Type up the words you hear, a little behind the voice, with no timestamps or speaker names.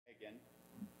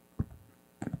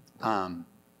Um,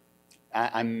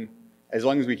 as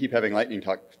long as we keep having lightning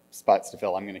talk spots to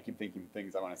fill, I'm going to keep thinking of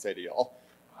things I want to say to y'all.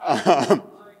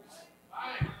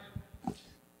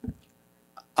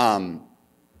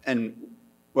 And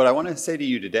what I want to say to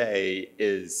you today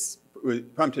is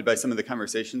prompted by some of the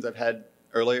conversations I've had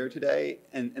earlier today,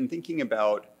 and thinking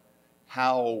about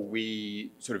how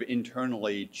we sort of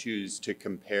internally choose to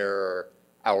compare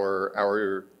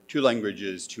our two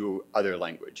languages to other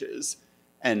languages.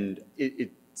 And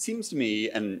it seems to me,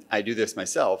 and I do this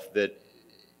myself, that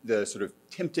the sort of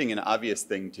tempting and obvious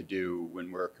thing to do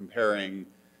when we're comparing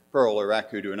Perl or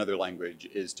Raku to another language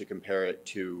is to compare it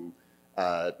to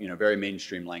very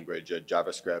mainstream language,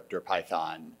 JavaScript or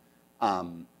Python.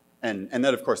 And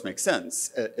that, of course, makes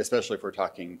sense, especially if we're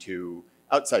talking to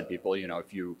outside people. You know,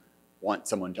 if you want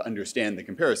someone to understand the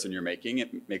comparison you're making,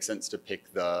 it makes sense to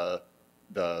pick the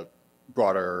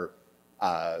broader,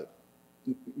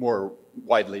 more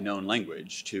widely known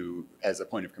language as a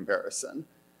point of comparison.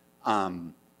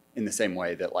 In the same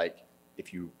way that, like,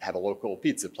 if you have a local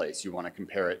pizza place, you want to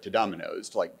compare it to Domino's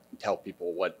to, like, tell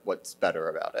people what's better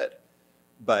about it.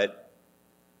 But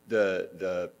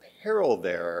the peril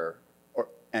there,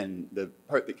 and the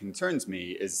part that concerns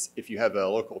me, is if you have a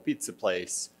local pizza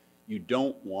place, you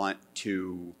don't want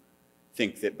to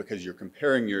think that because you're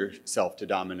comparing yourself to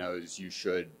Domino's, you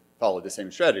should follow the same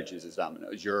strategies as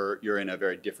Domino's. You're in a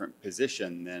very different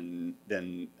position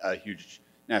than a huge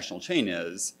national chain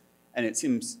is. And it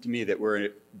seems to me that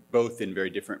we're both in very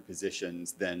different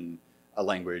positions than a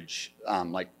language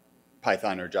like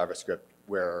Python or JavaScript,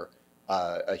 where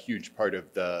a huge part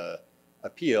of the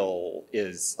appeal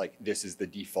is like, this is the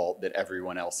default that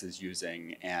everyone else is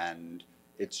using, and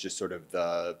it's just sort of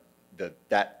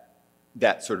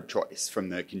that sort of choice from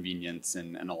the convenience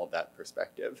and all of that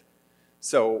perspective.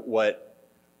 So what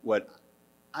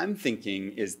I'm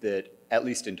thinking is that, at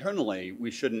least internally, we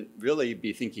shouldn't really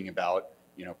be thinking about,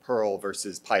 Perl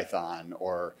versus Python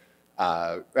or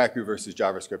Raku versus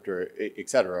JavaScript, or et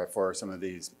cetera, for some of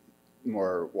these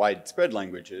more widespread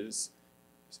languages.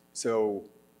 So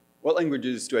what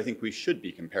languages do I think we should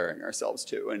be comparing ourselves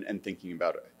to and thinking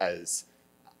about as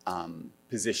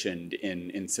positioned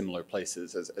in similar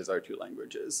places as our two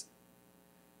languages?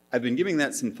 I've been giving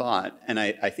that some thought, and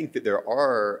I think that there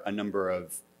are a number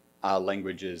of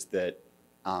languages that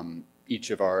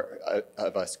each of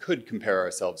us could compare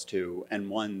ourselves to, and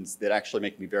ones that actually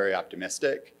make me very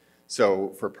optimistic.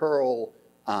 So for Perl,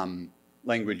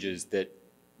 languages that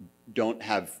don't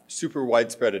have super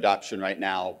widespread adoption right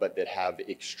now, but that have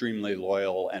extremely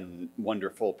loyal and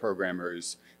wonderful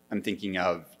programmers, I'm thinking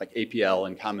of like APL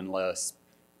and Common Lisp.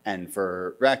 And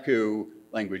for Raku,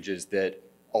 languages that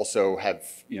also have,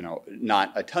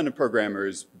 not a ton of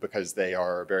programmers because they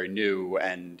are very new,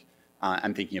 and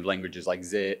I'm thinking of languages like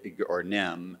Zig or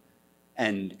Nem.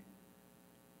 And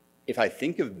if I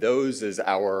think of those as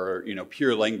our,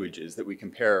 pure languages that we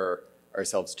compare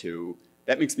ourselves to,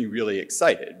 that makes me really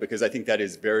excited, because I think that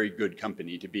is very good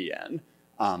company to be in.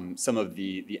 Some of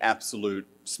the absolute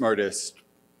smartest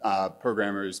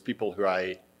programmers, people who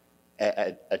I,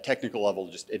 at a technical level,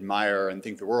 just admire and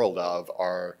think the world of,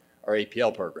 are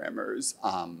APL programmers.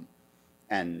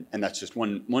 And that's just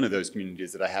one of those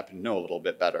communities that I happen to know a little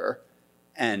bit better.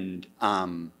 And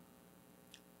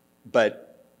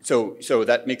so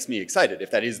that makes me excited if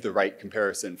that is the right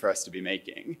comparison for us to be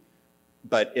making.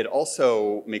 But it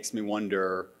also makes me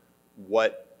wonder,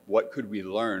 what could we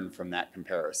learn from that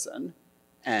comparison?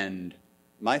 And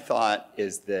my thought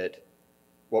is that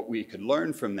what we could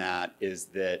learn from that is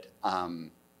that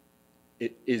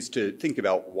it is to think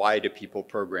about, why do people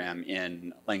program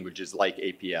in languages like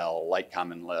APL, like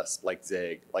Common Lisp, like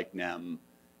Zig, like Nem?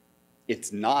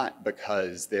 It's not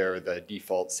because they're the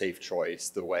default safe choice,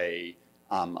 the way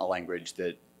a language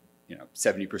that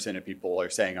 70% of people are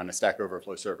saying on a Stack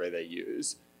Overflow survey they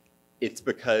use. It's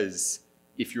because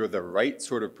if you're the right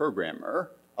sort of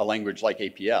programmer, a language like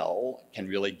APL can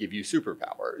really give you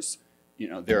superpowers.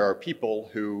 There are people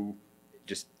who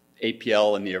just,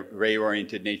 APL and the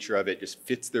array-oriented nature of it just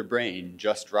fits their brain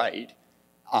just right.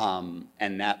 And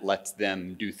that lets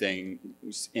them do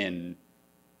things in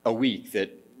a week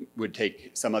that would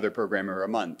take some other programmer a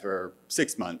month or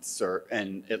 6 months,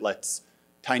 and it lets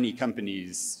tiny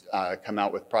companies come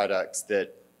out with products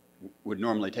that would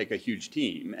normally take a huge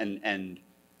team. And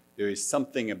there is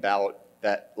something about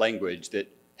that language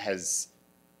that has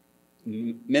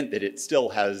meant that it still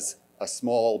has a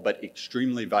small but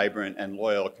extremely vibrant and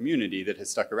loyal community that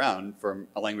has stuck around from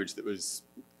a language that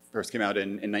first came out in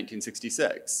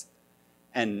 1966.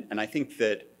 And I think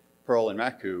that Perl and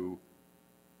Raku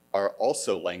are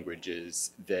also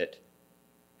languages that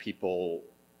people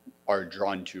are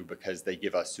drawn to because they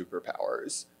give us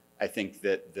superpowers. I think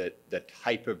that the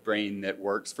type of brain that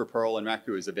works for Perl and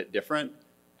Raku is a bit different.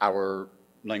 Our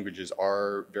languages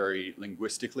are very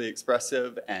linguistically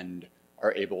expressive and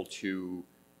are able to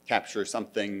capture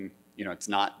something, you know, it's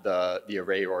not the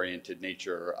array-oriented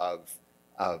nature of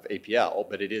APL,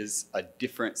 but it is a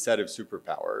different set of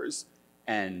superpowers.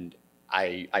 And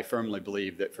I firmly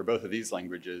believe that for both of these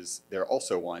languages, they're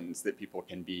also ones that people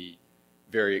can be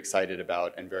very excited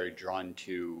about and very drawn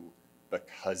to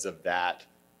because of that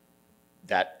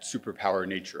superpower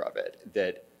nature of it.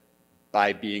 That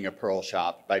by being a Perl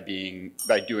shop, by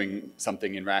doing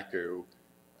something in Raku,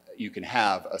 you can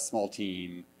have a small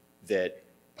team that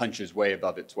punches way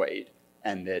above its weight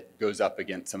and that goes up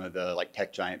against some of the like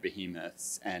tech giant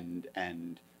behemoths and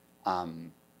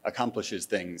accomplishes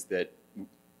things that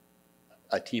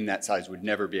a team that size would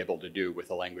never be able to do with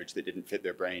a language that didn't fit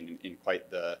their brain in quite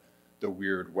the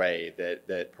weird way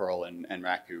that Perl and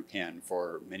Raku can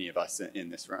for many of us in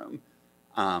this room.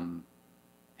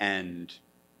 And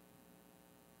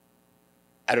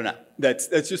I don't know. That's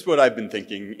just what I've been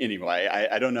thinking anyway.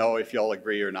 I don't know if y'all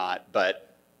agree or not, but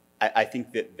I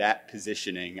think that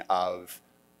positioning of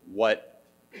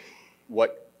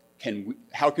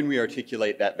how can we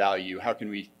articulate that value? How can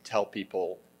we tell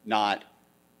people not,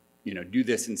 you know, do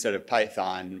this instead of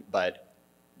Python, but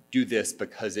do this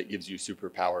because it gives you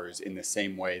superpowers in the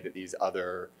same way that these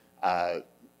other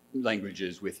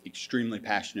languages with extremely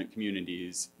passionate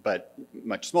communities, but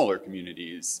much smaller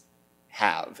communities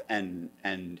have, and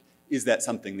is that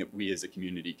something that we as a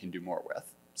community can do more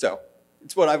with? So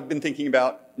it's what I've been thinking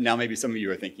about. Now maybe some of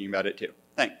you are thinking about it too.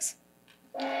 Thanks.